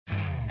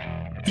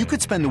You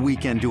could spend the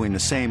weekend doing the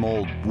same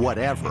old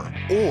whatever,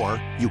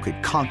 or you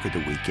could conquer the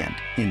weekend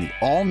in the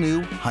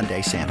all-new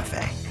Hyundai Santa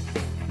Fe.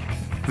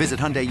 Visit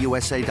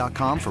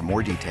HyundaiUSA.com for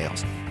more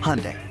details.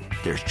 Hyundai,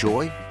 there's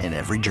joy in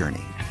every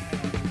journey.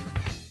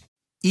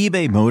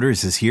 eBay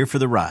Motors is here for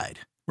the ride.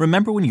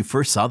 Remember when you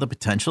first saw the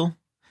potential?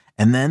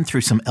 And then through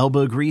some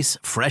elbow grease,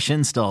 fresh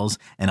installs,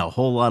 and a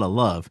whole lot of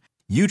love,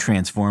 you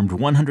transformed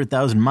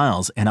 100,000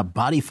 miles and a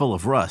body full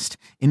of rust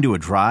into a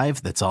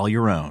drive that's all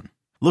your own.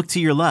 Look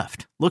to your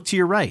left. Look to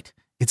your right.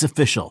 It's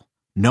official.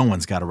 No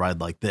one's got a ride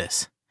like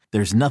this.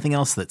 There's nothing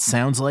else that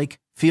sounds like,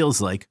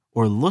 feels like,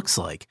 or looks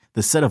like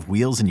the set of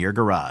wheels in your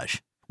garage.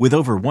 With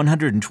over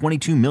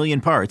 122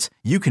 million parts,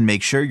 you can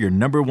make sure your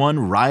number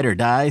one ride or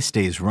die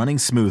stays running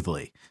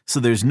smoothly.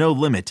 So there's no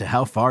limit to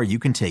how far you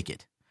can take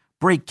it.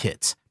 Brake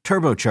kits,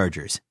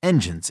 turbochargers,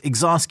 engines,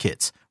 exhaust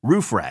kits,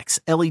 roof racks,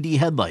 LED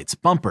headlights,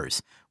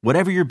 bumpers,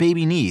 whatever your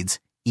baby needs,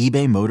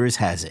 eBay Motors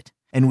has it.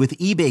 And with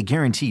eBay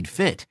Guaranteed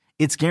Fit,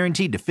 it's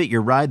guaranteed to fit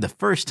your ride the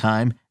first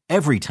time,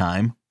 every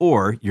time,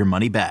 or your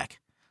money back.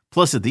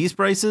 Plus, at these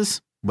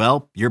prices,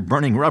 well, you're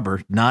burning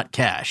rubber, not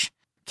cash.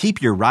 Keep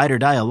your ride or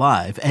die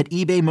alive at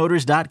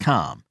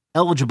ebaymotors.com.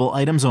 Eligible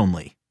items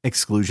only.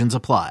 Exclusions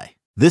apply.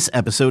 This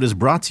episode is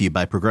brought to you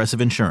by Progressive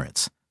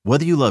Insurance.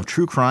 Whether you love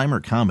true crime or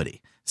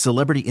comedy,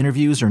 celebrity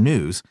interviews or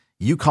news,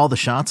 you call the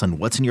shots on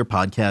what's in your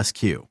podcast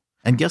queue.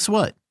 And guess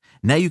what?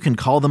 Now you can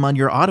call them on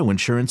your auto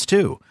insurance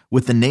too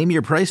with the Name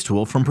Your Price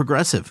tool from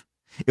Progressive.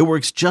 It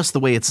works just the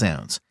way it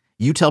sounds.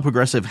 You tell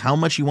Progressive how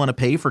much you want to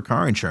pay for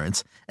car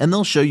insurance, and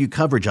they'll show you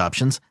coverage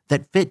options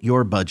that fit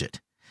your budget.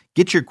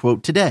 Get your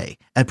quote today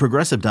at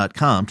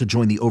Progressive.com to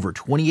join the over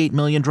 28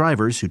 million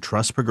drivers who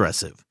trust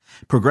Progressive.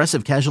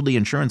 Progressive Casualty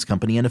Insurance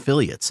Company and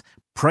Affiliates.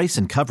 Price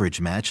and coverage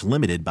match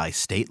limited by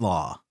state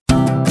law.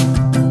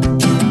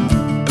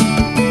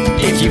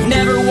 If you've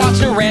never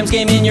watched a Rams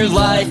game in your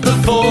life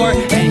before,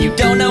 and you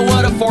don't know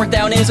what a fourth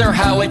down is or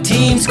how a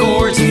team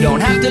scores, you don't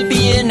have to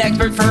be an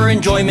expert for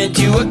enjoyment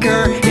to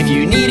occur. If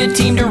you need a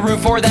team to root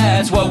for,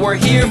 that's what we're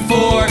here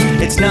for.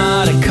 It's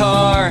not a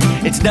car,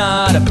 it's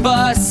not a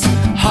bus.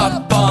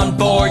 Hop on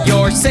board,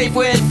 you're safe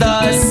with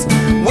us.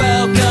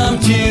 Welcome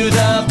to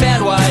the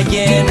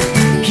Bandwagon.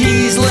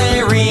 He's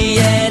Larry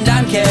and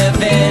I'm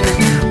Kevin.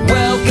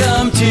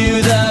 Welcome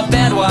to the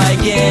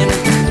Bandwagon.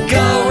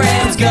 Go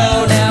Rams,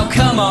 go now,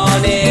 come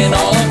on in,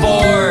 all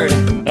aboard.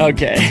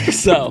 Okay,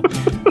 so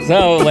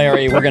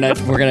Larry, we're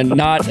gonna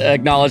not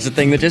acknowledge the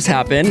thing that just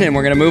happened, and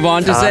we're gonna move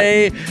on to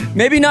say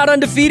maybe not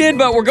undefeated,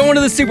 but we're going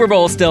to the Super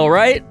Bowl still,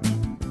 right?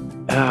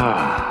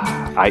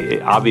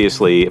 I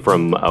obviously,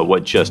 from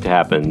what just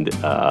happened,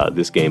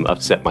 this game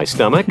upset my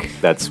stomach.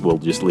 We'll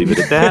just leave it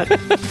at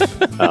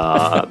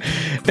that.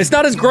 It's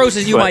not as gross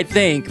as you might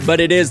think, but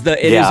it is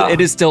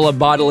still a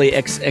bodily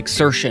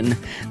exertion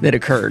that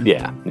occurred.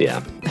 Yeah.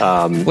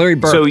 Larry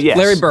burped. So, yes.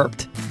 Larry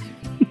burped.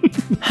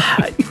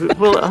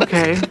 Well,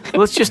 okay.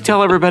 Let's just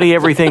tell everybody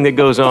everything that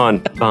goes on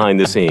behind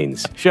the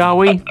scenes, shall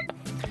we?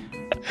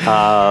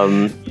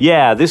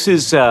 This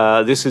is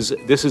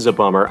a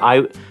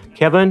bummer.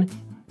 Kevin.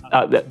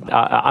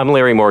 I'm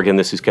Larry Morgan.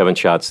 This is Kevin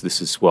Schatz. This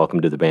is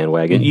Welcome to the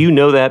Bandwagon. You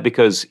know that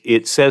because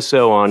it says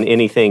so on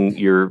anything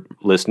you're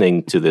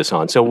listening to this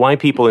on. So why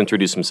people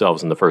introduce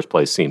themselves in the first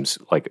place seems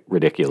like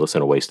ridiculous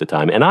and a waste of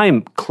time. And I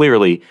am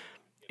clearly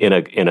in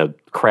a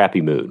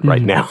crappy mood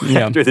right now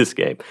after this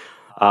game.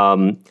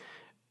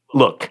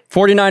 Look.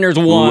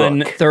 49ers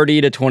won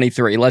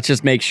 30-23. Let's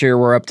just make sure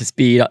we're up to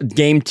speed.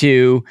 Game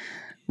 2,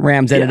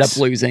 Rams ended up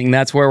losing.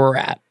 That's where we're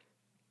at.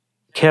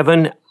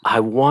 Kevin, I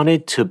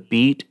wanted to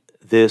beat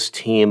this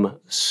team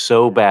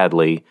so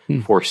badly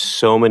for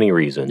so many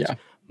reasons. Yeah.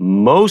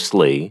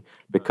 Mostly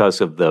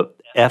because of the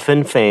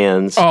effing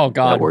fans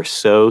that were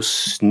so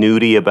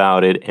snooty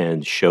about it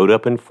and showed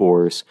up in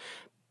force.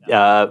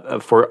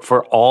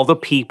 For all the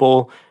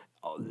people,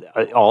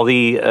 all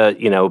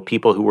the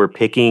people who were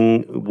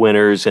picking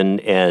winners and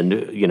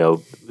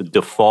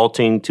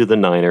defaulting to the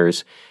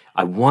Niners.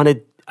 I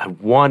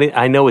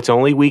know it's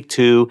only week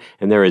 2,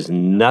 and there is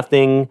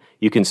nothing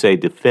you can say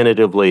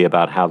definitively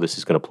about how this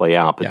is going to play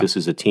out, but this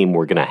is a team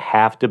we're going to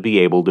have to be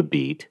able to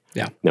beat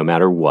no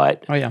matter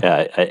what. Oh, yeah.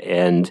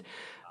 And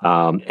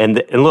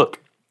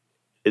look,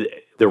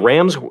 the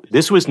Rams,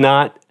 this was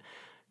not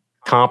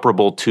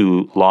comparable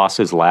to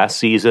losses last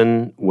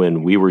season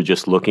when we were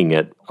just looking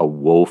at a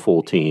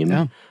woeful team.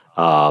 Yeah.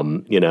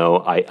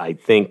 I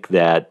think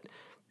that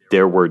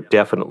there were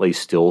definitely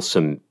still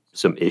some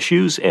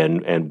issues,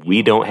 and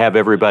we don't have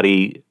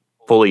everybody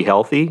fully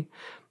healthy.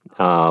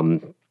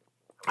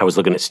 I was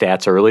looking at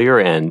stats earlier,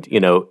 and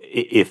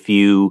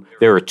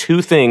there are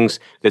two things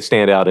that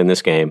stand out in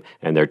this game,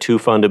 and there are two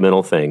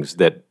fundamental things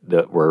that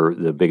were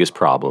the biggest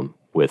problem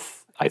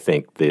with, I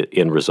think, the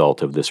end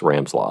result of this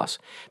Rams loss.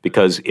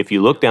 Because if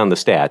you look down the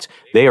stats,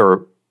 they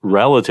are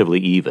relatively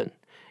even,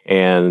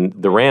 and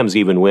the Rams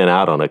even went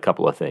out on a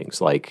couple of things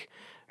like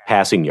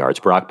passing yards.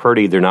 Brock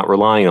Purdy, they're not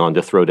relying on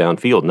to throw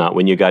downfield. Not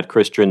when you got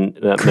Christian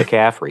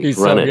McCaffrey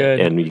running it,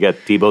 and you got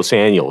Deebo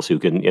Samuels who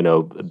can,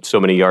 so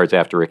many yards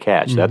after a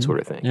catch, that sort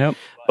of thing. Yep.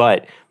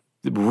 But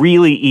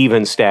really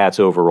even stats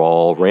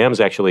overall. Rams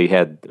actually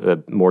had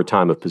more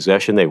time of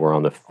possession. They were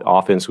on the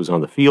offense was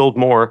on the field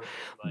more,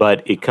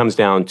 but it comes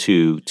down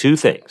to two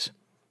things: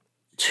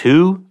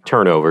 2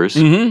 turnovers,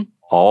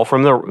 both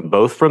from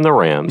the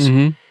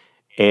Rams,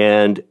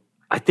 and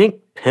I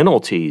think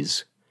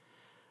penalties.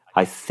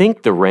 I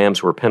think the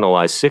Rams were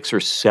penalized 6 or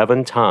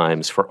 7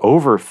 times for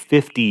over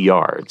 50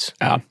 yards.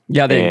 I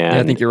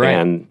think you're right.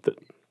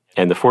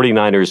 And the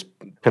 49ers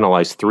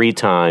penalized 3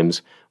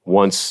 times,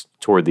 once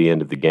toward the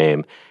end of the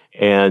game.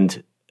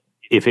 And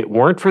if it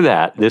weren't for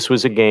that, this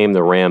was a game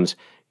the Rams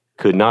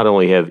could not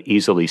only have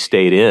easily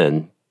stayed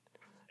in,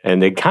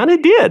 and they kind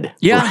of did.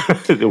 Yeah.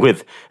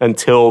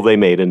 Until they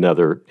made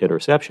another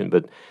interception.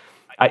 But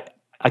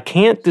I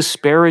can't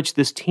disparage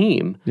this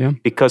team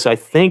because I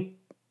think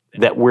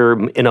that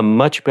we're in a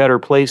much better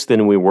place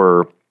than we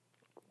were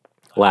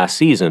last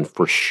season,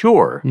 for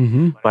sure.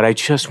 But I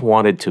just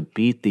wanted to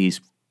beat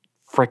these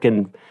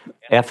frickin'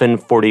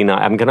 effing 49.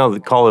 I'm going to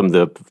call them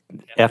the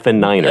effing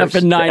Niners.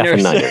 Effing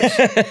Niners.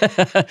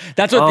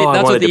 That's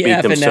what the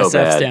F and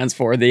SF stands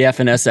for. The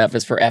F and SF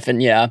is for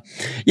effing, yeah.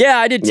 Yeah,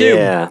 I did too.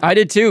 Yeah. I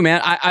did too,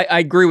 man. I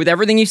agree with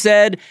everything you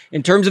said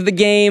in terms of the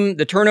game.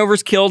 The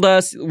turnovers killed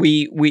us.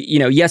 We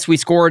yes, we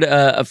scored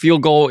a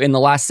field goal in the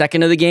last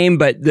second of the game,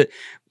 but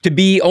to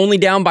be only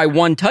down by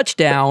 1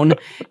 touchdown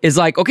is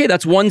like, okay,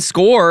 that's 1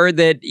 score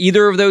that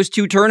either of those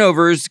 2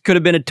 turnovers could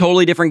have been a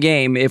totally different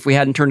game if we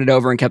hadn't turned it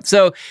over and kept.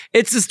 So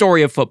it's the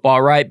story of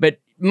football, right?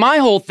 But my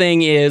whole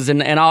thing is,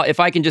 and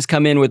if I can just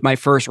come in with my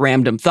first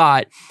random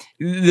thought.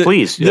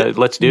 Please,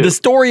 let's do it. The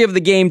story of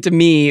the game to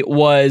me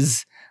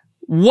was,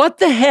 what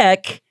the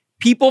heck?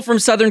 People from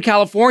Southern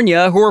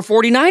California who are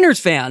 49ers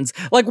fans.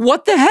 Like,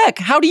 what the heck?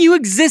 How do you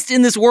exist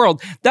in this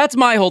world? That's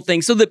my whole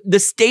thing. So the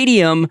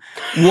stadium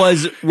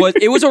was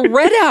it was a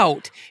red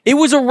out. It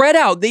was a red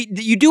out.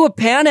 You do a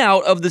pan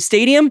out of the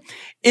stadium.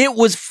 It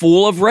was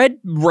full of red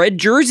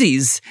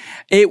jerseys.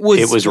 It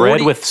was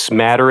red with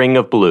smattering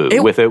of blue,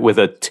 with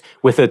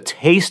a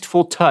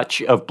tasteful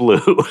touch of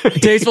blue.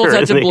 Tasteful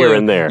touch of blue here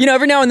and there.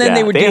 Every now and then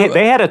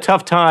they had a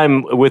tough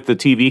time with the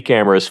TV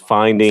cameras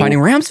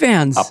finding Rams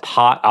fans.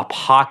 A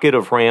pocket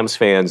of Rams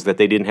fans that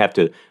they didn't have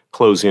to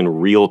close in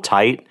real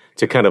tight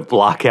to kind of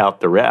block out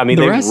the rest. I mean,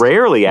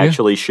 rarely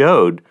actually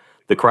showed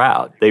the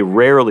crowd. They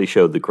rarely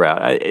showed the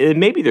crowd.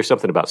 Maybe there's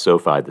something about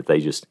SoFi that they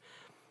just.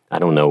 I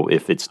don't know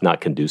if it's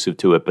not conducive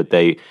to it,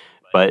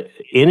 but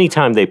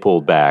anytime they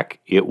pulled back,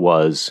 it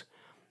was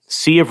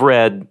sea of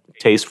red,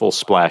 tasteful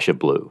splash of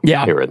blue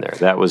here and there.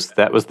 That was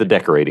the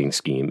decorating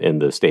scheme in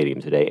the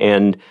stadium today,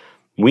 and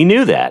we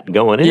knew that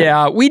going in.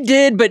 Yeah, we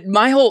did. But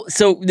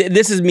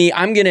this is me.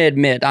 I'm going to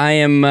admit, I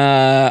am,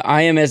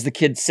 as the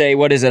kids say,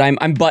 what is it? I'm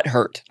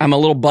butthurt. I'm a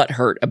little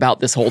butthurt about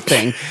this whole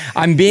thing.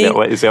 I'm being.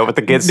 Is that what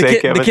the kids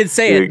say, Kevin? The kids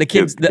say it. The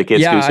kids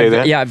do say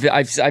that? Yeah,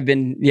 I've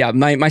been. Yeah,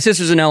 my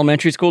sister's an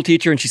elementary school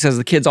teacher, and she says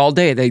the kids all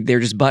day they're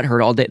just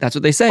butthurt all day. That's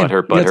what they say.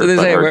 Butthurt. That's what they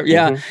say. Butthurt.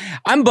 Yeah,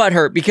 I'm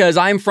butthurt because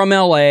I'm from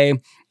LA,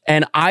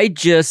 and I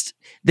just.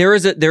 There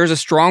is a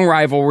strong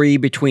rivalry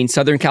between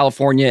Southern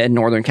California and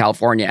Northern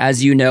California,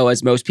 as you know,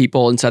 as most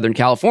people in Southern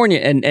California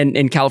and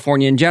in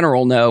California in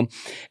general know.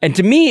 And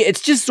to me, it's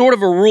just sort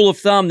of a rule of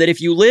thumb that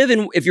if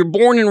you're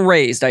born and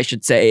raised, I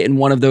should say, in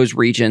one of those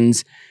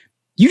regions,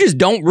 you just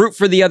don't root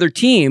for the other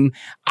team.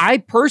 I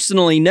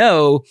personally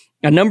know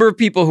a number of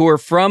people who are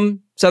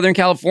from Southern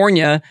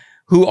California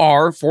who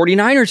are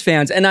 49ers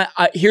fans. And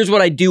here's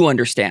what I do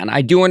understand.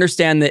 I do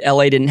understand that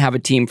LA didn't have a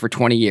team for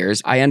 20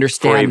 years. I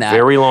understand that. For a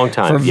very long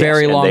time. For a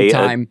very long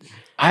time.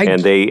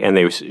 And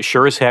they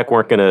sure as heck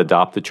weren't going to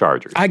adopt the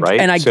Chargers, right?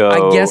 And I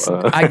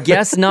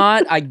guess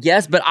not. I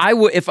guess, but I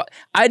would if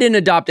I didn't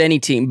adopt any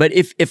team. But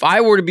if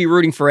I were to be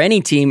rooting for any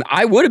team,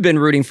 I would have been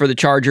rooting for the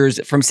Chargers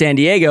from San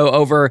Diego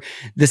over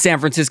the San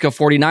Francisco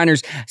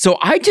 49ers. So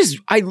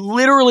I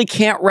literally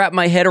can't wrap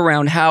my head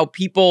around how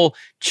people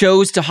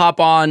chose to hop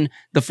on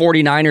the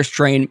 49ers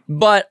train.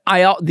 But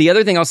the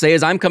other thing I'll say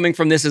is I'm coming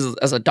from this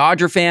as a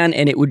Dodger fan,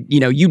 and it would,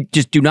 you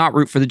just do not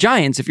root for the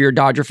Giants if you're a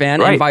Dodger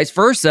fan, and vice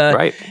versa.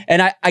 Right.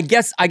 And I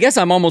guess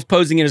I'm almost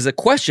posing it as a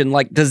question,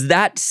 like, does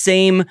that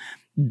same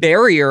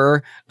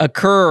barrier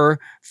occur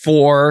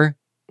for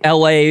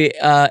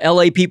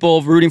LA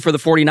people rooting for the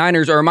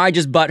 49ers, or am I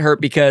just butthurt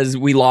because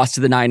we lost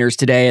to the Niners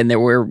today and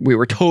we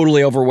were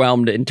totally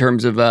overwhelmed in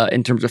terms of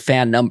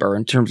fan number,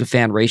 in terms of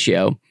fan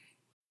ratio?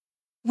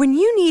 When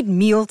you need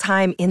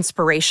mealtime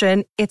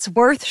inspiration, it's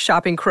worth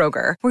shopping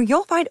Kroger, where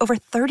you'll find over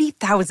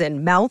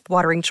 30,000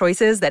 mouth-watering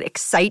choices that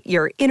excite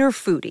your inner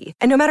foodie.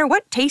 And no matter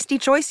what tasty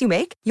choice you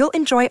make, you'll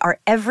enjoy our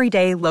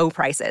everyday low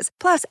prices,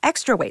 plus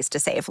extra ways to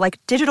save,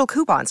 like digital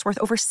coupons worth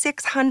over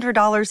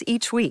 $600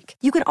 each week.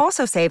 You can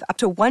also save up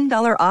to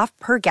 $1 off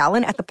per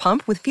gallon at the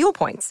pump with fuel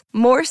points.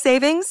 More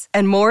savings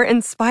and more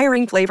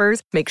inspiring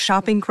flavors make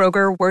shopping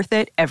Kroger worth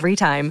it every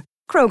time.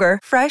 Kroger,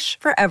 fresh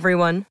for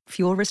everyone.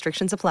 Fuel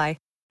restrictions apply.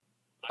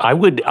 I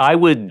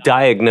would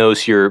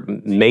diagnose your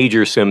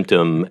major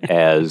symptom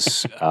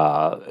as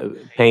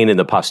pain in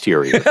the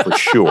posterior for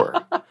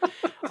sure.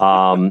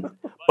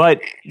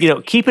 But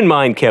keep in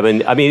mind,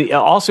 Kevin. I mean,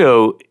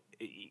 also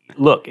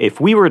look, if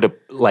we were to,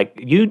 like,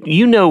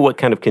 you know what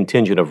kind of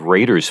contingent of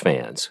Raiders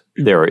fans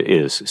there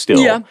is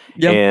still.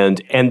 Yeah.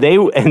 And they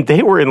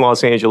were in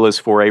Los Angeles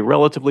for a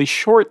relatively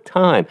short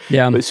time.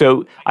 Yeah.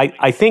 So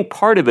I think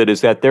part of it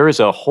is that there is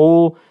a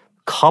whole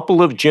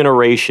couple of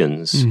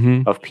generations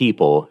of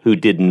people who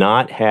did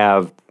not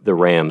have the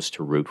Rams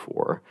to root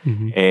for.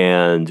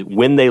 And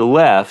when they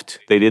left,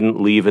 they didn't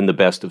leave in the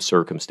best of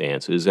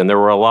circumstances. And there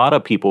were a lot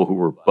of people who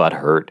were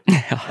butthurt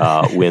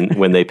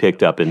when they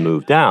picked up and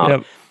moved down.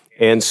 Yep.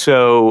 And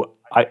so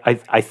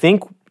I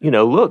think,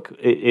 look,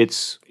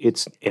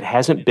 it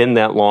hasn't been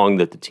that long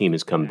that the team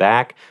has come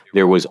back.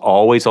 There was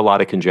always a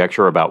lot of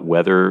conjecture about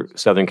whether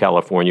Southern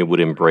California would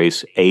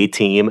embrace a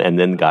team and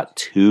then got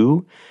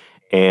two.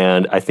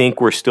 And I think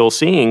we're still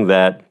seeing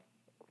that.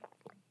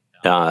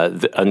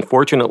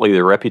 Unfortunately,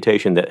 the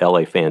reputation that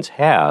LA fans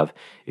have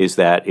is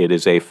that it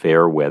is a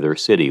fair weather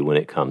city when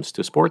it comes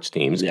to sports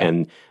teams,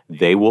 and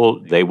they will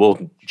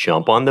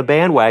jump on the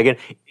bandwagon.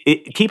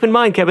 Keep in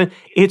mind, Kevin,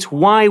 it's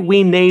why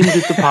we named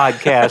it the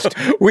podcast.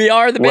 We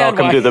are the bandwagon.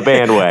 Welcome to the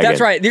bandwagon. That's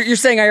right. You're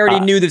saying I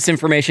already knew this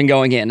information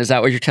going in. Is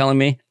that what you're telling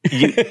me?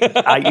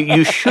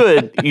 You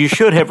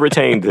should have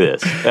retained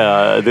this.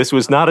 This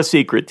was not a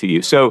secret to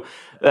you. So,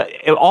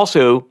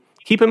 also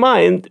keep in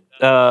mind.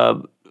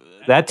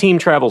 That team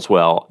travels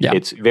well. Yeah.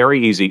 It's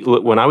very easy.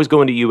 When I was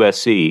going to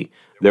USC,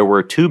 there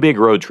were two big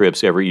road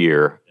trips every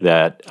year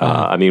that,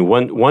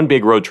 one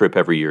big road trip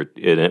every year,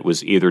 and it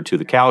was either to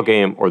the Cal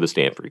game or the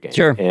Stanford game.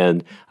 Sure.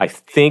 And I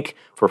think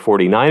for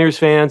 49ers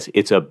fans,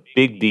 it's a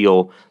big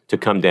deal to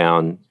come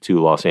down to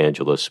Los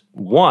Angeles.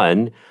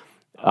 One,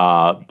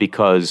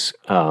 because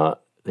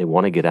they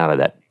want to get out of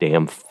that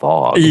damn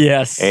fog.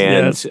 Yes.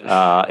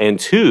 And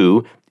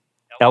two,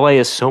 LA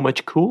is so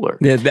much cooler.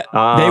 Yeah,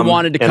 they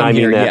wanted to come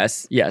here.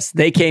 Yes.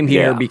 They came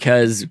here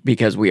because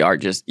we are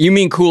just. You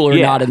mean cooler,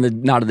 not in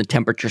the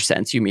temperature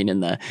sense. You mean in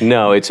the.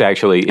 No, it's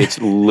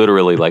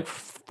literally like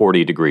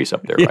 40 degrees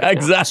up there. Yeah, right now.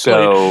 exactly.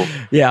 So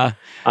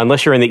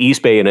unless you're in the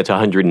East Bay and it's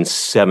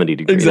 170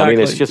 degrees. Exactly. I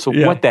mean, it's just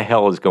what the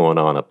hell is going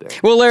on up there?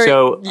 Well, Larry.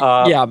 So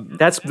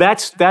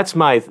that's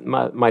my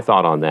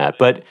thought on that.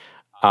 But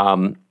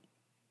my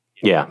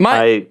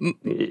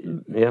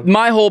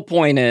whole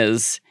point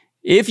is.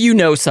 If you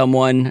know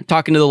someone,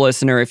 talking to the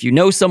listener, if you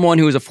know someone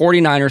who is a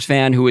 49ers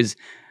fan who is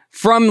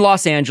from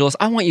Los Angeles,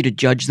 I want you to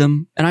judge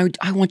them. And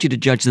I want you to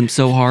judge them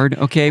so hard,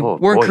 okay?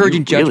 We're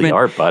encouraging judgment. Really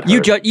are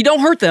butthurt. You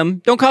don't hurt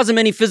them. Don't cause them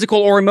any physical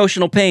or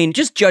emotional pain.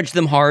 Just judge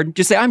them hard.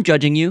 Just say, I'm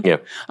judging you. Yeah.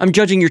 I'm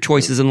judging your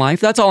choices in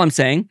life. That's all I'm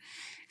saying.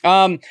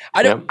 I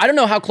don't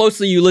know how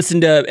closely you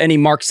listened to any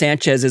Mark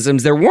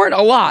Sanchez-isms. There weren't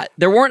a lot.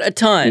 There weren't a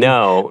ton.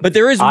 No. But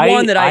there is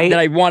one that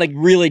I want to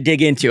really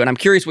dig into, and I'm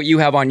curious what you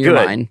have on your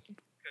mind.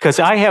 Because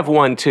I have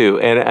one too,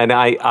 and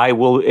I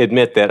will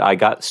admit that I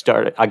got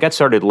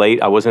started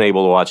late. I wasn't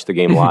able to watch the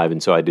game live,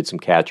 and so I did some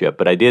catch up.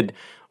 But I did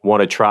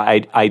want to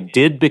try. I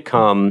did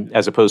become,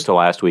 as opposed to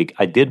last week,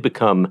 I did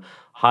become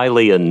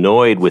highly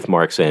annoyed with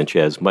Mark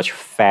Sanchez much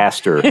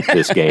faster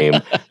this game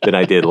than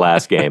I did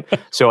last game.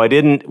 So I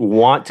didn't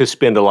want to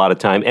spend a lot of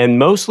time, and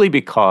mostly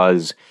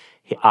because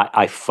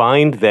I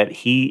find that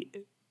he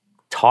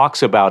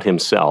talks about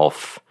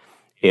himself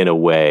in a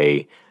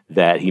way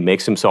that he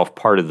makes himself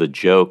part of the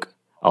joke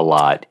a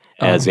lot,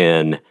 as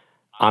in,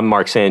 I'm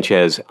Mark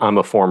Sanchez, I'm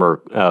a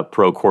former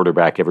pro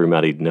quarterback,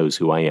 everybody knows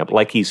who I am.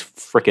 Like he's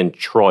freaking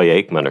Troy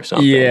Aikman or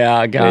something. Yeah,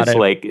 I got it. It's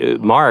like,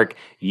 Mark,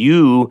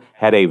 you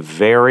had a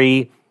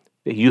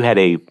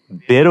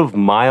bit of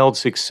mild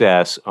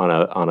success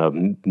on a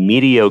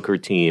mediocre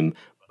team,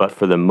 but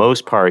for the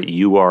most part,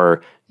 you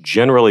are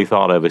generally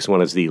thought of as one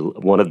of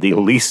the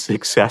least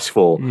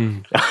successful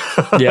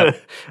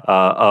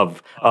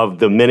of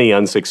the many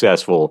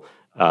unsuccessful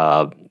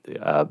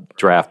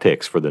draft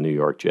picks for the New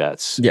York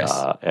Jets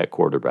at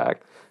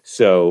quarterback.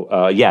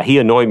 So, he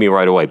annoyed me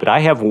right away. But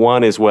I have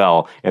one as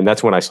well, and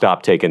that's when I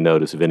stopped taking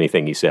notice of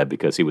anything he said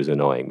because he was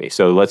annoying me.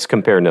 So let's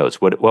compare notes.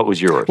 What was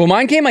yours? Well,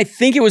 mine came, I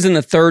think it was in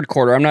the third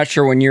quarter. I'm not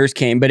sure when yours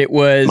came, but it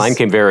was... Mine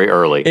came very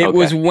early. It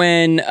was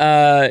when...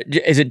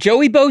 is it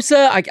Joey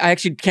Bosa? I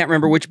actually can't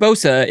remember which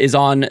Bosa is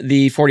on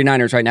the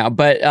 49ers right now,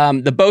 but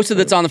the Bosa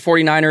that's on the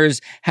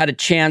 49ers had a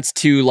chance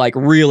to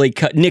really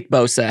cut... Nick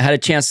Bosa had a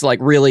chance to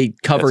really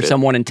cover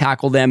someone and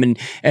tackle them, and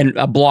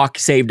a block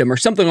saved him or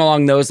something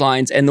along those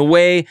lines. And the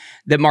way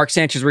that Mark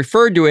Sanchez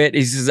referred to it,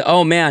 he says,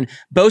 "Oh man,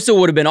 Bosa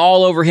would have been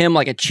all over him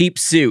like a cheap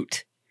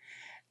suit."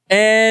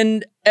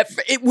 And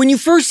when you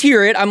first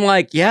hear it, I'm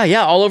like,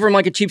 yeah, all over him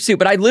like a cheap suit.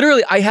 But I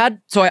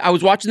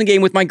was watching the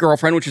game with my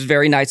girlfriend, which was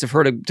very nice of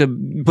her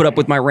to put up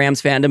with my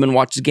Rams fandom and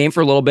watch the game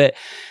for a little bit.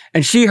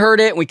 And she heard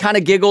it, and we kind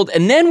of giggled,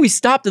 and then we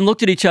stopped and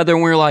looked at each other,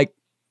 and we were like,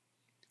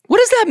 what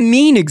does that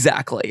mean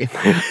exactly?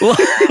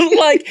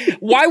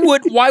 Why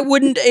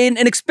wouldn't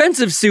an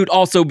expensive suit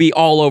also be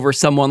all over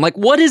someone?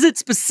 What is it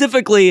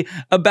specifically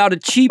about a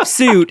cheap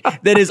suit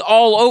that is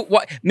all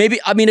over? Maybe,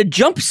 a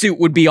jumpsuit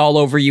would be all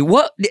over you.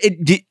 What?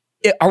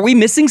 Are we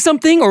missing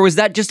something? Or was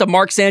that just a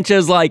Mark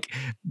Sanchez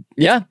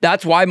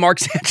that's why Mark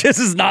Sanchez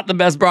is not the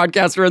best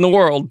broadcaster in the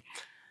world?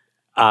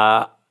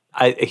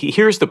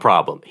 here's the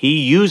problem. He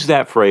used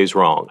that phrase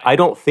wrong. I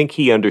don't think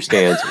he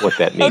understands what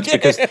that means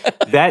because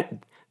that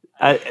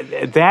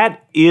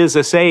is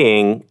a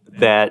saying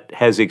that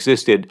has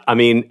existed. I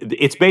mean,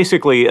 it's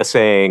basically a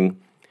saying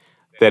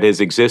that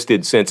has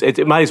existed since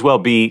it might as well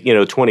be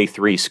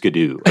 23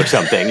 skidoo or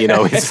something.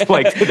 It's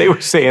like they were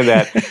saying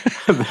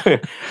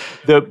that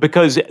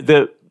because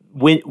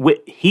when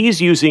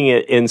he's using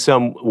it in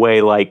some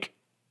way like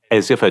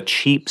as if a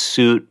cheap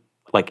suit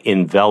like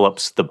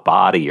envelops the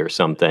body or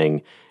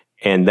something,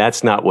 and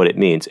that's not what it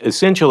means.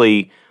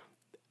 Essentially,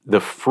 the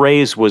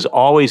phrase was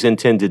always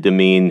intended to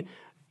mean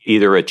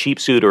either a cheap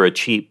suit or a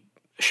cheap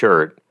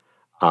shirt.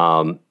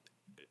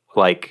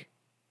 Like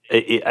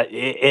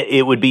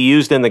it would be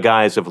used in the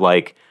guise of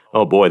like,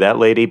 oh boy, that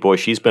lady, boy,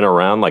 she's been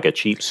around like a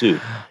cheap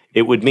suit.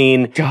 It would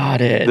mean got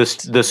it.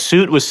 The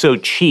suit was so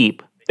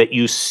cheap that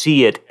you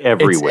see it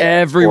everywhere. It's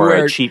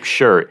everywhere. Or a cheap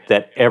shirt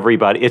that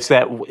everybody. It's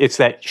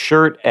that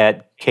shirt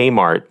at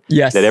Kmart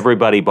that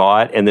everybody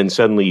bought, and then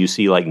suddenly you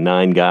see like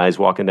 9 guys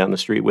walking down the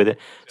street with it.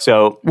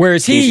 So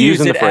whereas he's he used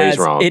using it the phrase as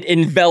wrong. It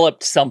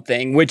enveloped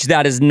something, which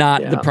that is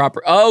not the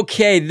proper.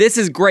 Okay, this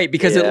is great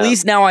because at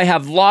least now I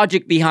have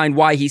logic behind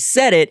why he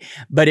said it,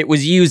 but it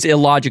was used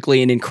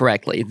illogically and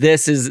incorrectly.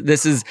 This is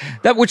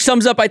that which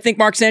sums up, I think,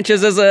 Mark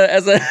Sanchez as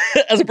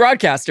a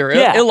broadcaster.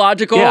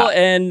 Illogical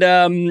and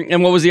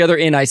what was the other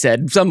I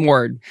said? Some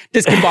word.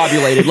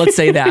 Discombobulated. Let's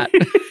say that.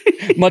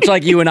 Much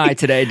like you and I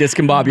today,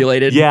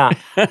 discombobulated. Yeah.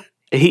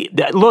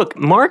 Look,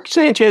 Mark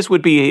Sanchez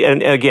would be,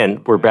 and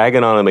again, we're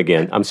bagging on him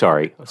again. I'm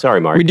sorry,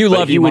 Mark. We do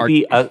love you, Mark.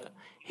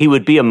 He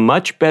would be a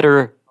much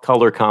better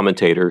color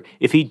commentator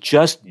if he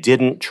just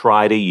didn't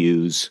try to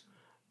use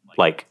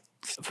like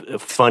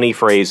funny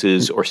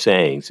phrases or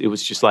sayings. It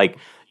was just like,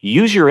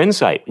 use your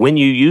insight. When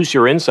you use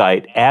your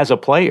insight as a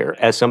player,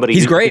 as somebody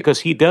he's great because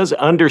he does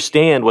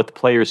understand what the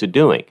players are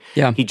doing.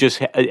 Yeah, he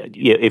just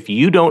if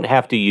you don't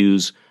have to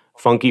use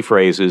funky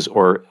phrases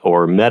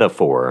or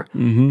metaphor,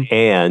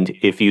 and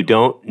if you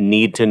don't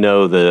need to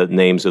know the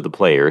names of the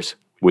players,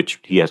 which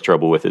he has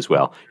trouble with as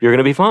well, you're going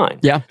to be fine.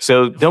 Yeah.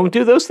 So don't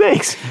do those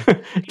things.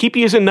 Keep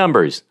using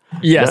numbers.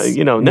 Yes.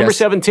 Number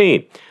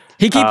 17.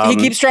 He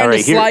keeps trying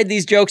to slide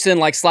these jokes in,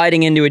 like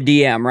sliding into a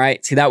DM,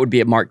 right? See, that would be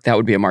a Mark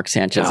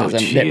Sanchez. Oh,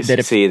 that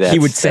if he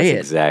would say it,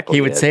 exactly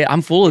he would say it.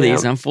 I'm full of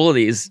these. I'm full of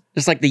these.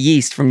 Just like the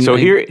yeast from. So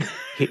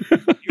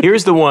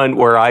here's the one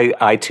where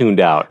I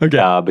tuned out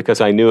because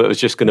I knew it was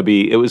just going to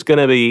be. It was going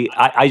to be.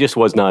 I just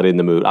was not in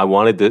the mood. I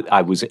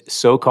was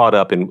so caught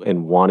up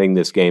in wanting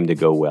this game to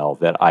go well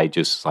that I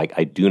just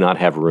I do not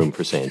have room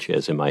for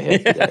Sanchez in my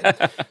head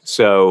today.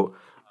 So.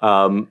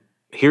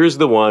 Here's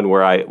the one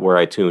where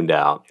I tuned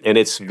out, and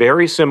it's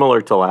very similar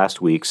to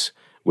last week's,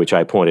 which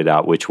I pointed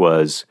out, which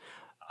was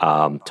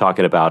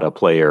talking about a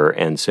player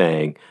and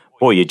saying,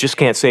 "Boy, you just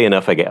can't say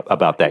enough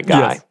about that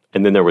guy." Yes.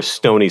 And then there was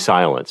stony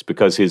silence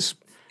because his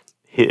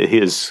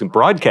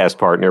broadcast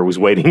partner was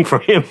waiting for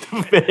him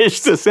to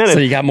finish the sentence. So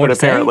you got more to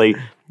apparently,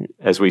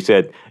 as we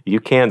said, you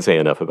can say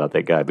enough about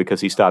that guy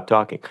because he stopped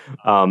talking.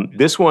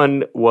 This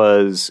one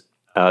was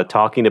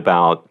talking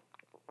about.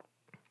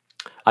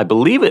 I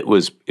believe it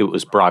was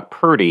Brock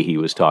Purdy he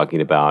was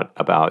talking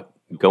about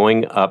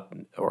going up,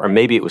 or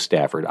maybe it was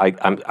Stafford.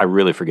 I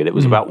really forget. It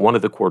was about one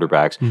of the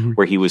quarterbacks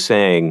where he was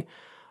saying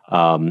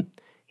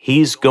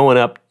he's going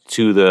up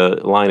to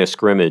the line of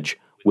scrimmage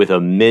with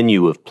a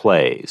menu of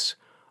plays,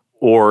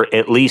 or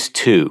at least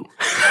 2.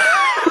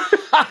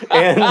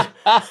 and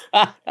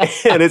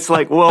it's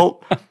like, well,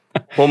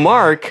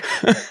 Mark,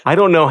 I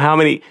don't know how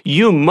many.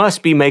 You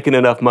must be making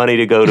enough money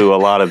to go to a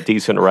lot of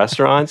decent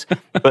restaurants,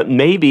 but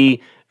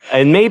maybe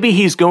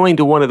he's going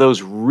to one of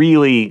those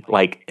really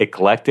like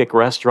eclectic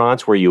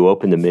restaurants where you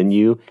open the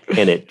menu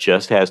and it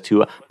just has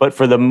 2. But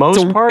for the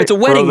most part, it's a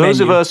wedding for those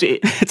menu. of us,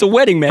 it's a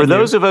wedding menu. For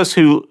those of us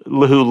who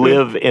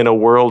live in a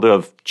world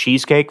of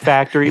Cheesecake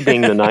Factory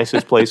being the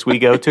nicest place we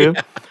go to,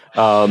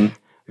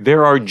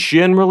 there are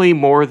generally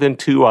more than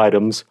 2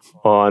 items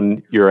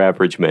on your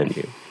average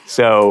menu.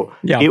 So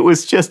it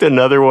was just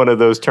another one of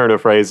those turn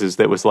of phrases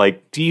that was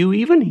like, do you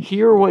even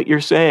hear what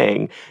you're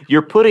saying?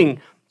 You're putting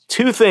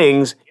 2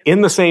 things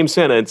in the same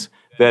sentence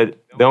that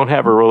don't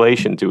have a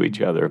relation to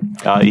each other.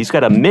 He's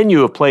got a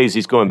menu of plays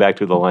he's going back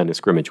to the line of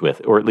scrimmage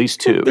with, or at least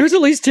 2. There's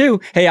at least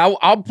 2. Hey,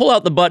 I'll pull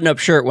out the button-up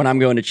shirt when I'm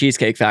going to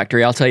Cheesecake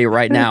Factory. I'll tell you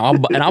right now. I'll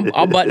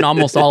button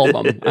almost all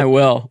of them. I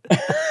will.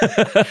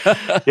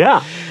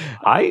 Yeah.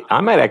 I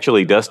might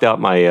actually dust off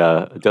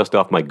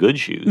my good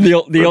shoes.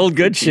 The old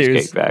good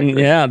shoes.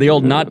 Yeah, the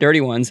old not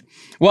dirty ones.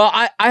 Well,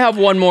 I have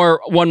one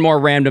more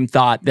random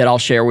thought that I'll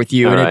share with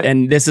you,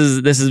 and this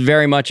is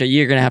very much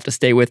you're going to have to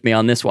stay with me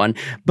on this one.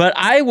 But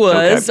I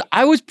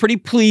was pretty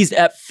pleased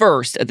at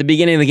first at the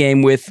beginning of the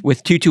game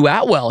with Tutu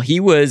Atwell. He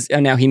was,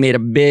 and now he made a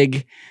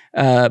big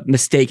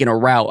mistake in a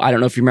route. I don't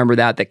know if you remember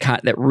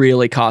that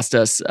really cost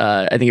us.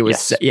 I think it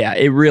was,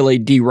 it really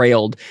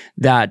derailed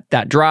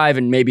that drive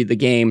and maybe the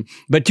game.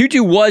 But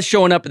Tutu was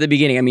showing up at the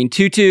beginning. I mean,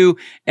 Tutu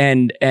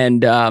and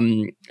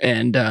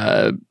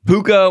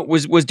Puka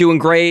was doing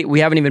great. We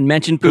haven't even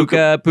mentioned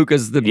Puka.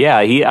 Puka's the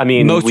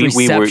most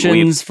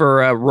receptions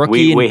for a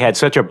rookie. We had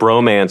such a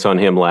bromance on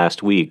him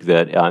last week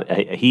that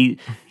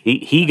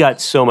he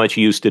got so much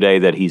use today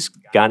that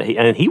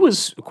and he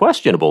was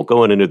questionable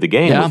going into the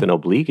game with an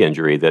oblique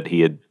injury that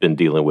he had been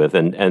dealing with,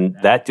 and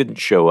that didn't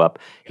show up.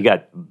 He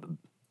got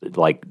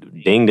like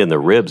dinged in the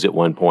ribs at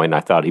one point, and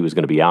I thought he was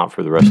going to be out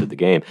for the rest of the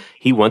game.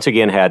 He once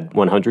again had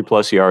 100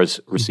 plus yards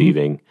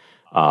receiving.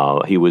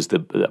 He was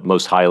the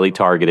most highly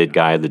targeted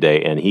guy of the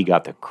day, and he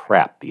got the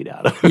crap beat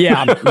out of him.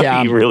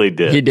 Yeah, he really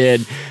did. He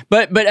did.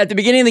 But at the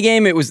beginning of the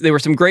game, there were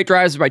some great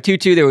drives by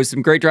Tutu. There was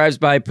some great drives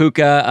by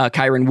Puka.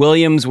 Kyron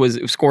Williams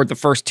scored the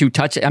first 2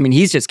 touchdowns. I mean,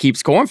 he just keeps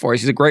scoring for us.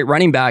 He's a great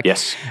running back.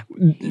 Yes,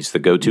 he's the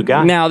go-to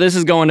guy. Now, this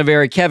is going to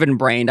very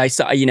Kevin-brained. I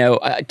saw,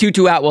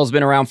 Tutu Atwell's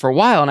been around for a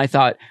while, and I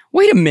thought,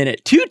 wait a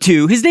minute,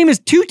 Tutu? His name is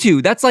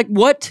Tutu. That's like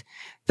what?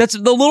 That's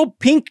the little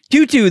pink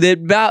tutu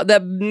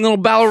that little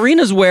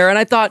ballerinas wear. And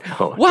I thought,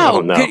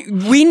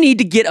 we need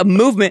to get a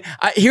movement.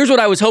 Here's what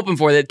I was hoping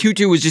for, that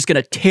Tutu was just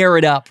going to tear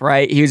it up,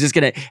 right? He's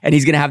going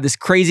to have this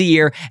crazy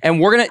year.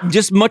 And we're going to,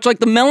 just much like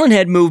the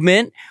Melonhead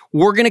movement,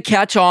 we're going to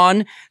catch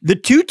on the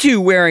tutu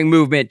wearing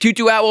movement.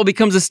 Tutu Atwell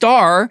becomes a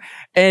star,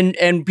 and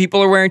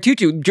people are wearing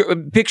tutu.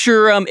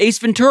 Picture Ace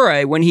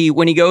Ventura when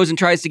he goes and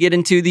tries to get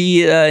into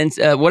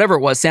the whatever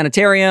it was,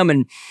 sanitarium,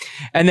 and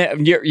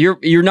then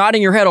you're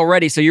nodding your head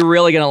already, so you're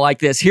really going to like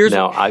this.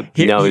 My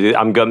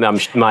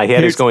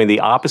head is going the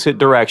opposite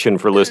direction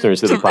for listeners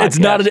to the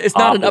podcast. It's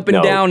not an up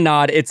and down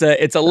nod. It's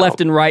a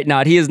left and right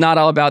nod. He is not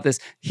all about this.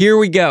 Here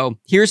we go.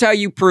 Here's how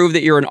you prove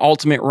that you're an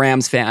ultimate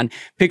Rams fan.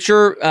 You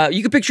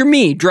can picture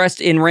me dressed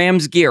in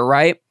Rams gear,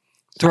 right?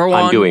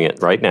 I'm doing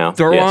it right now.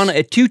 Throw on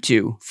a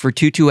tutu for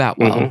Tutu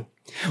Atwell.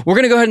 Mm-hmm. We're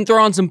going to go ahead and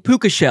throw on some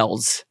puka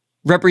shells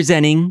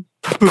representing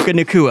Puka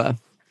Nacua.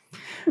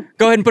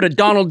 Go ahead and put a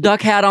Donald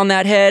Duck hat on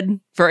that head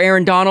for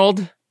Aaron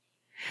Donald.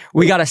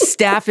 We got a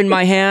staff in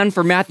my hand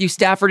for Matthew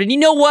Stafford. And you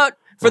know what?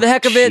 For the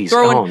heck of it,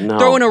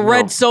 throwing a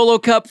red Solo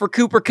Cup for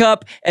Cooper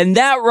Kupp. And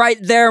that right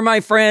there, my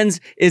friends,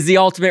 is the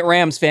ultimate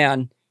Rams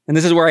fan. And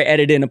this is where I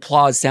edit in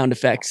applause sound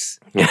effects.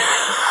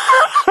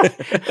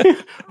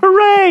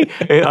 Hooray!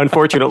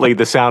 Unfortunately,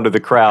 the sound of the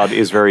crowd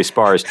is very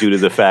sparse due to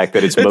the fact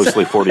that it's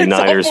mostly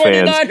 49ers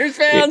fans. 49ers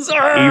fans.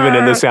 Even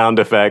in the sound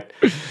effect.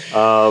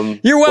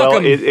 You're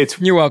welcome.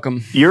 You're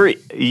welcome.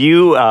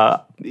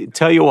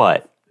 Tell you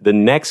what, the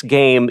next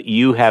game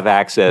you have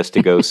access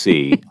to go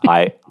see,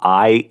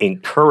 I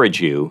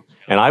encourage you,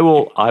 and I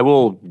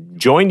will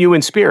join you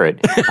in spirit.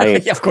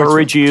 I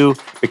encourage you,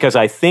 because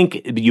I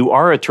think you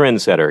are a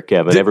trendsetter,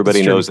 Kevin.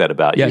 Everybody knows that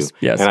about you.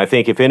 Yes. And I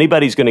think if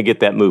anybody's going to get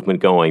that movement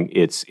going,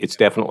 it's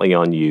definitely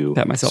on you.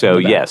 Pat myself so on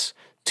the back. Yes,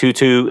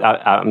 Tutu.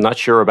 I'm not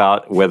sure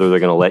about whether they're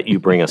going to let you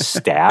bring a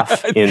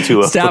staff into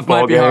a staff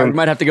football might be game. hard.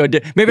 Might have to go.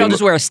 Maybe I'll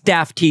just wear a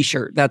staff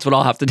T-shirt. That's what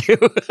I'll have to do.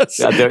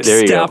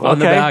 There you go. Staff on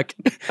the back.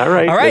 All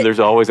right. And there's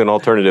always an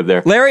alternative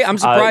there. Larry, I'm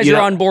surprised you're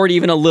on board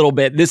even a little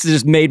bit. This has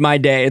just made my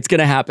day. It's going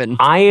to happen.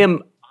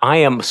 I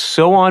am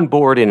so on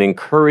board and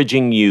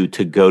encouraging you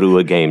to go to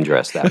a game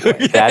dressed that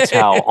way. That's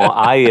how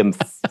I am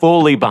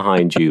fully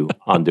behind you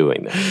on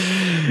doing that.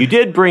 You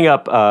did bringing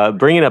up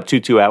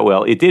Tutu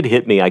Atwell. It did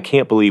hit me. I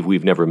can't believe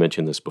we've never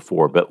mentioned this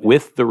before, but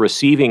with the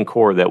receiving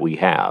core that we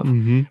have,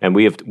 and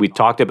we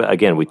talked about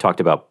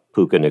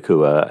Puka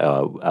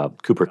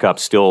Nacua, Cooper Kupp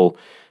still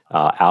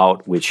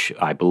out, which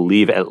I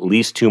believe at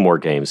least 2 more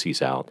games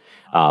he's out.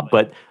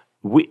 But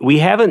we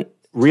haven't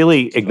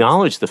really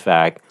acknowledged the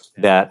fact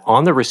that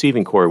on the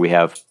receiving core, we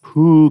have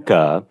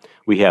Puka,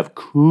 we have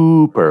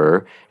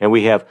Cooper, and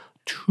we have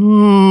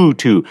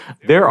Tutu.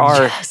 There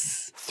are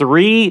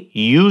 3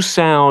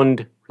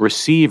 U-sound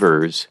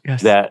receivers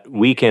that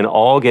we can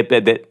all get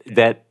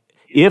that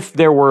if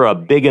there were a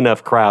big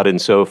enough crowd in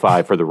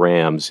SoFi for the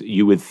Rams,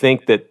 you would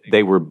think that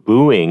they were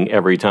booing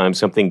every time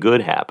something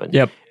good happened.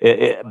 Yep.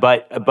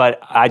 But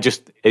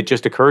it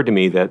just occurred to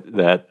me that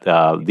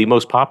the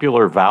most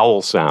popular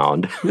vowel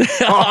sound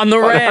on the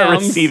Rams our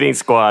receiving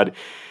squad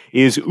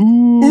is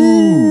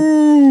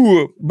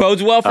ooh.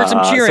 Bodes well for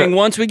some cheering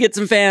once we get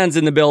some fans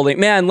in the building.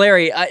 Man,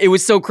 Larry, it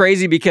was so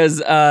crazy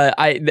because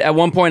at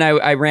one point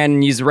I ran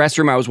and used the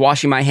restroom. I was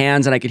washing my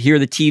hands and I could hear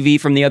the TV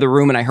from the other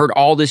room and I heard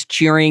all this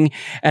cheering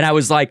and I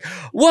was like,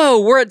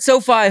 whoa, we're at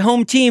SoFi,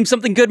 home team.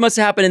 Something good must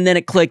happen. And then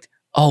it clicked.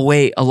 Oh,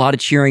 wait, a lot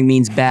of cheering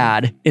means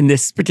bad in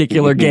this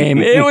particular game.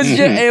 It was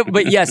just,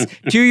 but yes,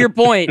 to your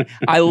point,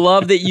 I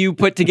love that you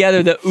put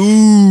together the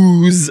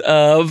ooze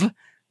of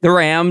the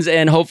Rams,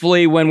 and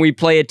hopefully when we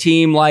play a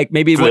team like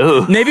maybe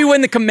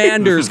when the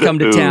Commanders come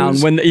to town,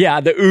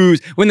 the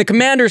ooze. When the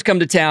Commanders come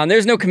to town,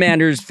 there's no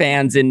Commanders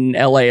fans in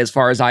LA as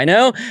far as I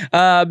know.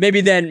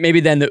 Maybe then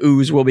the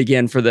ooze will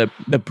begin for the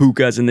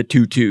Pukas and the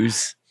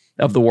Tutus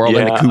of the world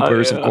and the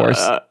Coopers, of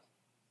course.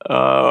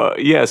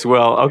 Yes.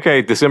 Well,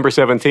 okay. December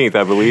 17th,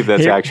 I believe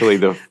that's actually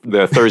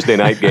the Thursday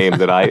night game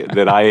that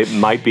I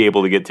might be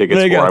able to get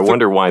tickets for. I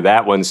wonder why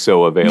that one's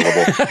so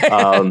available.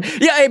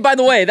 Yeah. Hey, by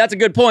the way, that's a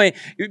good point.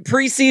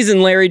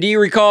 Preseason, Larry, do you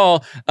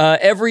recall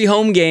every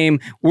home game,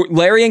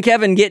 Larry and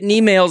Kevin getting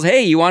emails,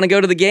 hey, you want to go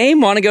to the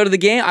game?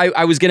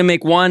 I was going to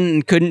make one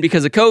and couldn't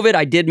because of COVID.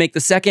 I did make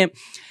the second.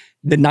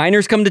 The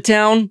Niners come to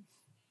town.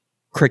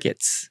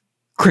 Crickets.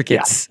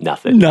 Yeah,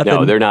 nothing.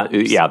 No, they're not.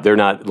 Yeah, they're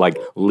not like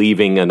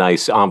leaving a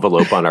nice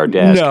envelope on our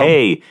desk.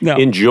 No.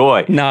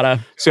 Enjoy.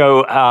 Nada.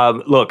 So,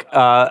 look,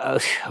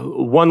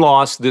 one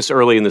loss this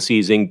early in the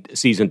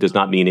season does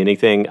not mean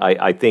anything.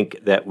 I think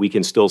that we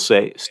can still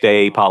stay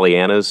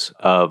Pollyannas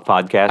of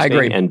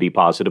podcasting and be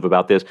positive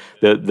about this.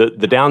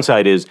 The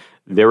downside is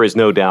there is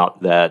no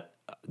doubt that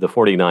the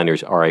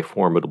 49ers are a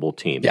formidable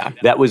team. Yeah.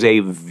 That was a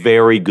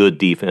very good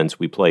defense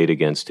we played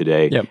against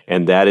today. Yep.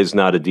 And that is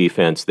not a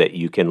defense that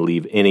you can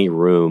leave any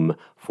room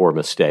for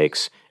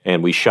mistakes.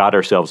 And we shot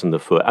ourselves in the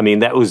foot. I mean,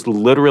 that was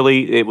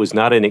literally, it was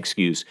not an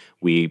excuse.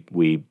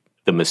 The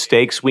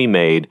mistakes we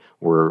made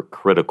were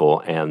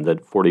critical, and the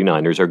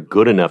 49ers are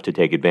good enough to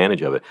take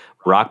advantage of it.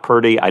 Brock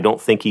Purdy, I don't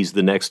think he's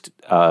the next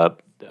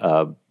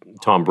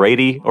Tom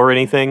Brady or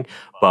anything,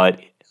 but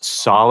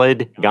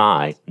solid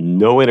guy,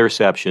 no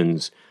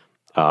interceptions.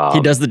 He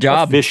does the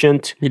job.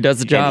 Efficient. He does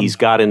the job. And he's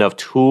got enough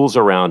tools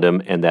around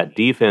him, and that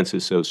defense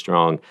is so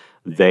strong.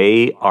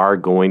 They are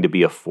going to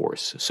be a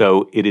force.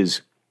 So it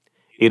is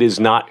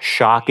not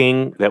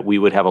shocking that we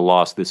would have a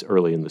loss this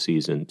early in the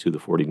season to the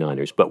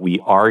 49ers, but we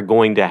are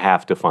going to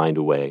have to find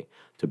a way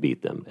to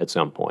beat them at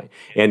some point.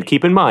 And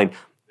keep in mind,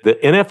 the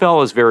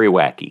NFL is very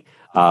wacky.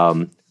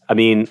 I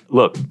mean,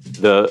 look,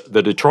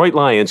 the Detroit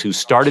Lions, who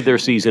started their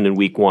season in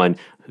week 1,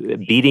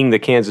 beating the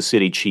Kansas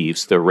City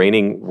Chiefs, the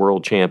reigning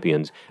world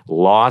champions,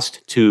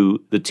 lost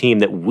to the team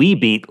that we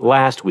beat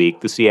last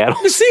week, the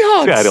Seattle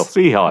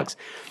Seahawks.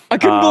 I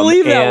couldn't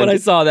believe that when I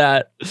saw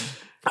that.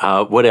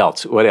 What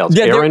else? Yeah,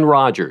 Aaron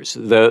Rodgers,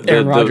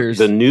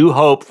 the new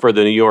hope for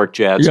the New York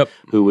Jets,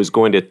 who was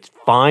going to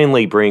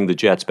finally bring the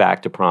Jets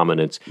back to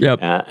prominence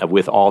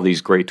with all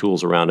these great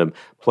tools around him,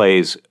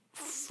 has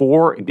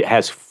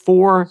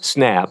 4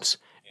 snaps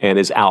and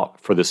is out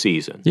for the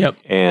season. Yep.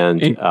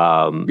 And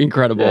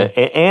incredible.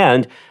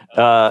 And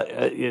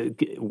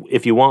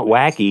if you want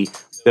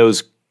wacky,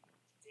 those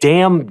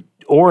damn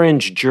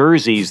orange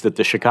jerseys that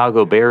the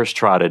Chicago Bears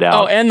trotted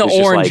out. Oh, and the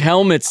orange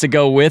helmets to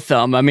go with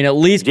them. I mean, at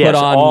least put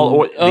on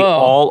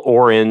all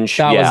orange.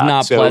 That was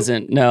not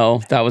pleasant.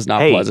 No, that was not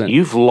pleasant.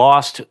 You've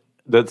lost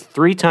the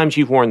 3 times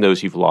you've worn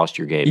those. You've lost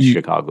your game,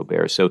 Chicago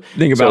Bears. So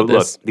think about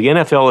this. Look, the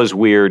NFL is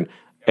weird.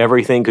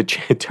 Everything could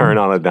turn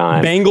on a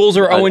dime. Bengals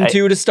are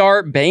 0-2 to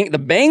start. The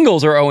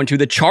Bengals are 0-2.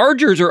 The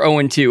Chargers are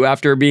 02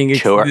 after being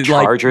Chargers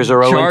are 0-2. Chargers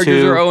are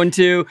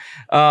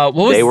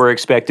 0-2. They were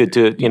expected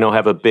to,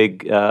 have a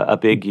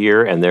big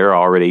year, and they're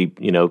already,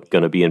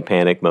 going to be in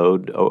panic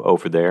mode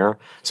over there.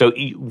 So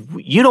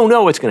you don't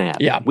know what's going to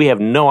happen. Yeah. We have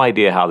no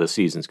idea how the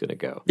season's going to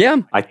go. Yeah.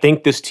 I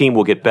think this team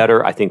will get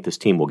better. I think this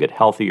team will get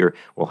healthier.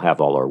 We'll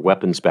have all our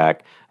weapons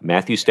back.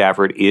 Matthew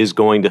Stafford is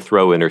going to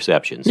throw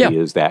interceptions. Yeah. He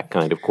is that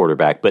kind of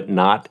quarterback, but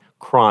not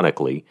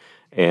chronically.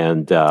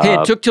 And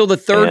it took till the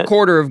third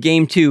quarter of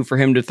game 2 for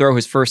him to throw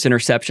his first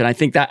interception. I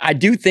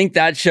do think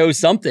that shows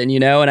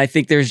something, and I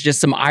think there's just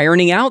some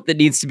ironing out that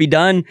needs to be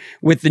done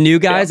with the new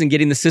guys and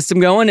getting the system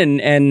going.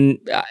 And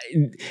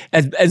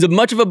as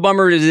much of a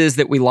bummer it is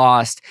that we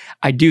lost,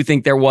 I do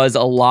think there was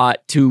a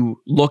lot to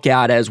look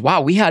at as,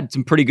 wow, we had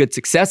some pretty good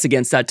success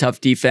against that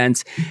tough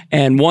defense.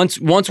 And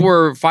once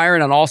we're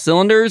firing on all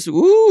cylinders,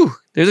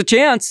 there's a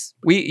chance.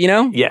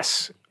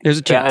 Yes. There's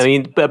a chance. I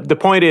mean, but the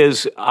point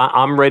is,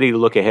 I'm ready to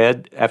look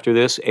ahead after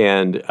this,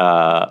 and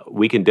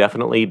we can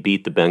definitely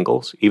beat the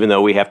Bengals, even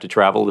though we have to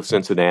travel to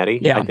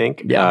Cincinnati, I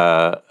think.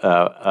 Yeah.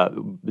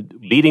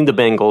 Beating the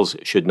Bengals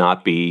should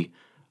not be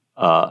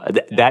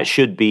that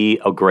should be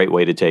a great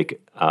way to take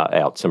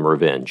out some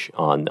revenge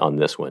on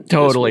this one.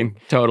 Totally.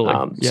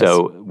 Yes.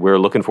 So we're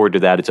looking forward to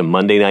that. It's a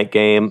Monday night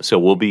game, so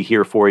we'll be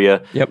here for you.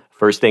 Yep.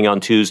 First thing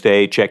on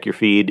Tuesday, check your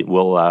feed.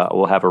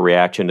 We'll have a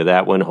reaction to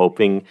that one,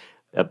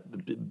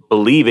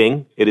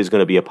 believing it is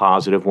going to be a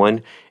positive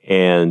one.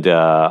 And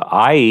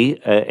I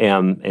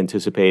am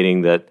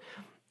anticipating that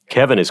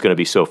Kevin is going to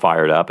be so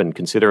fired up, and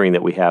considering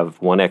that we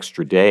have one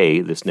extra day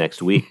this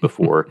next week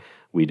before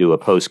we do a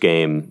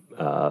post-game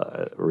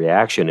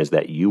reaction, is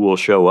that you will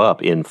show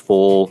up in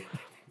full,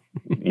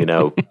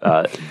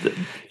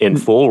 in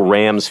full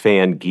Rams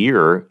fan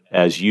gear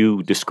as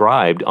you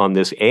described on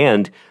this,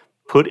 and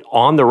put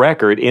on the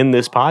record in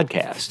this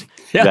podcast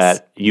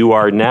that you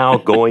are now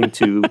going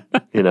to,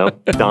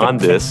 don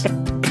this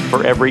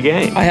for every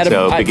game.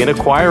 Begin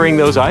acquiring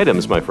those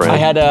items, my friend. I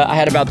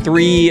had about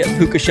 3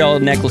 puka shell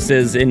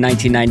necklaces in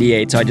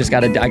 1998, so I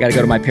got to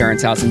go to my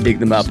parents' house and dig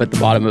them up at the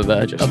bottom of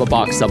a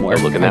box somewhere.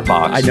 Look in that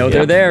box. I know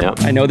they're there. Yep.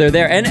 I know they're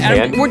there, and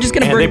we're just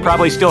going to bring. They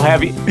probably still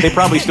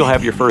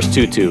have your first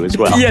tutu as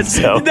well. Yes,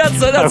 so.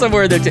 that's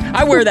somewhere there too.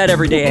 I wear that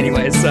every day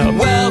anyway. So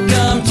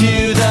welcome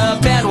to the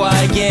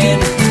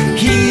Bandwagon.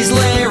 He's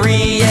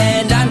Larry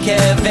and I'm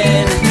Kevin.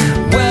 in.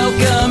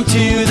 Welcome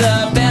to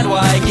the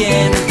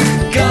bandwagon.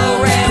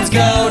 Go Rams,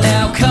 go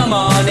now, come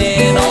on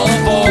in, all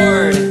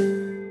aboard.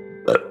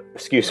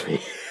 Excuse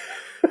me.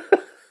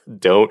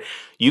 Don't.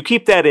 You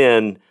keep that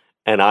in,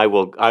 and I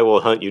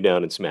will hunt you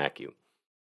down and smack you.